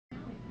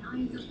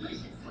Hey,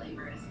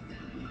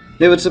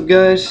 what's up,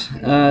 guys?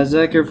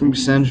 Zach here from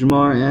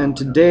Casandramar, and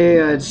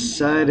today I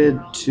decided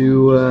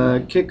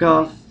to kick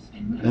off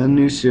a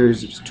new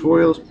series of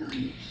tutorials.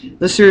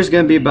 This series is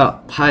going to be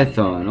about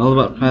Python, all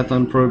about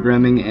Python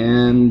programming,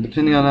 and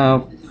depending on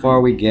how far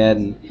we get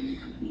and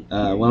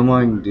what I'm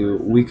wanting to do,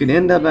 we could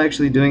end up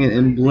actually doing it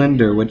in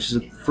Blender, which is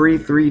a free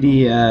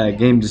 3D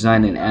game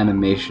design and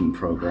animation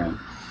program.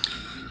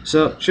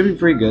 So, it should be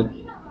pretty good.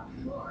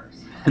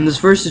 In this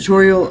first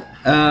tutorial,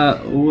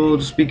 we'll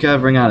just be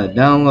covering how to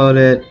download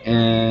it,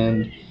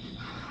 and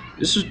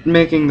this is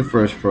making the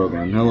first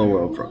program, Hello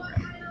World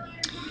program.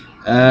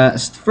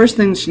 So the first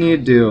thing that you need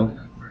to do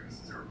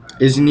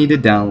is you need to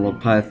download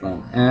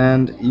Python,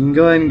 and you can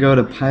go ahead and go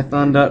to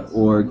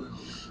python.org,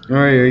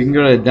 or you can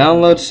go to the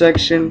download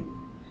section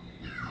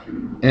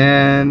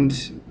and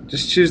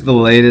just choose the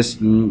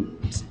latest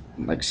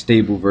like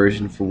stable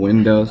version for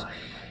Windows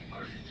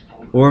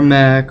or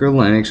Mac or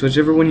Linux,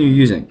 whichever one you're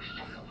using.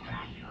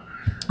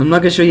 I'm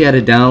not gonna show you how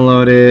to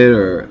download it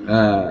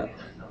or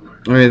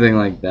anything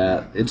like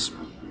that. It's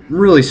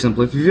really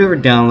simple. If you've ever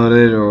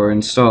downloaded or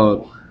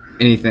installed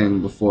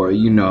anything before,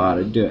 you know how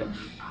to do it.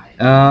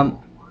 So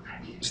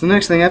the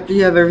next thing, after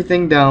you have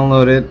everything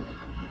downloaded,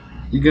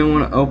 you're going to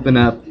want to open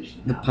up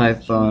the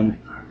Python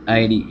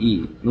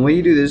IDE. And the way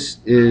you do this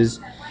is,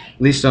 at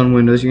least on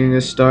Windows, you're going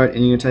to start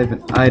and you're going to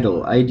type in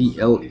idle,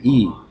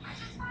 IDLE.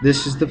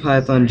 This is the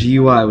Python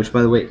GUI, which,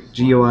 by the way,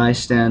 GUI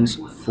stands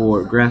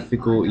for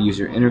Graphical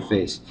User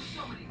Interface.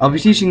 I'll be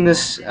teaching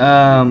this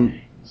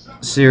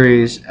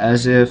series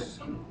as if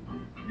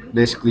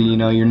basically,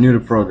 you're new to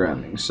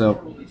programming.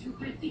 So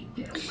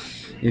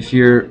if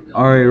you're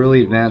already a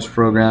really advanced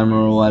programmer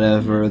or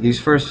whatever, these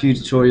first few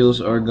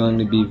tutorials are going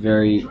to be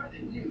very,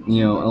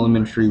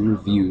 elementary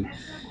review.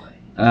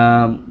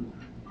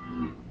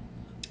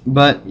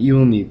 But you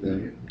will need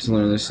them to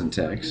learn the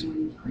syntax.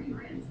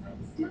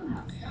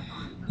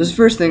 This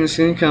first thing is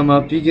going to come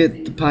up. You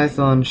get the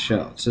Python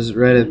shell. It says it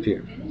right up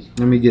here.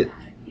 Let me get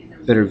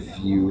a better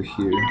view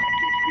here.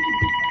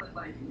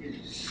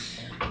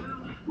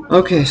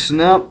 Okay, so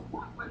now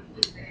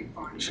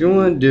what you're going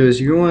to want to do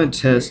is you're going to want to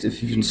test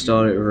if you've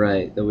installed it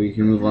right. That way you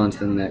can move on to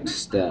the next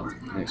step,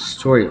 next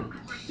tutorial.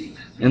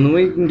 And the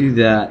way you can do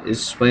that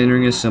is by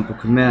entering a simple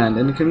command.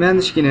 And the command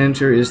that you can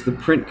enter is the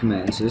print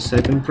command. So just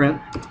type in print.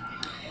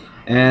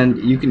 And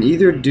you can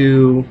either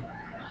do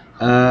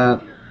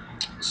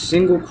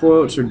single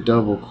quotes or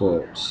double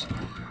quotes.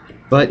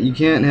 But you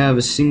can't have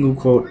a single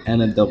quote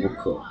and a double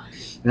quote.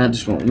 And that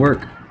just won't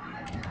work.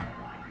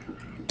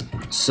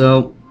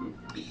 So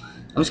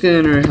I'm just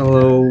going to enter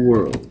hello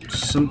world.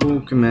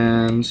 Simple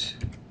command.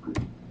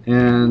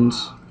 And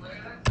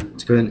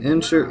let's go ahead and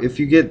enter. If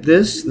you get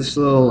this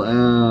little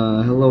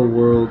hello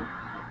world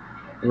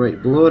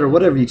right below it, or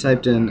whatever you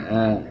typed in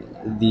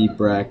the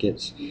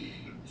brackets,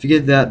 if you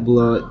get that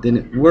below it, then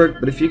it worked.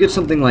 But if you get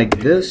something like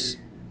this, it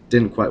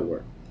didn't quite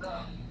work.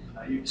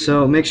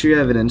 So make sure you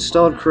have it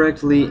installed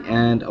correctly,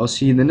 and I'll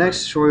see you in the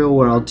next tutorial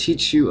where I'll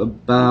teach you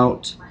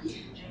about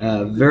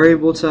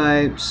variable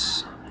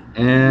types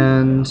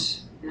and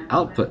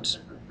outputs.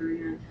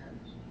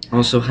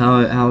 Also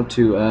how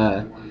to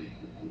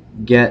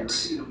get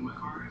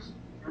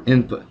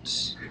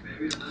inputs.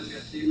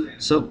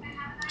 So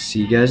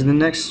see you guys in the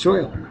next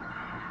tutorial.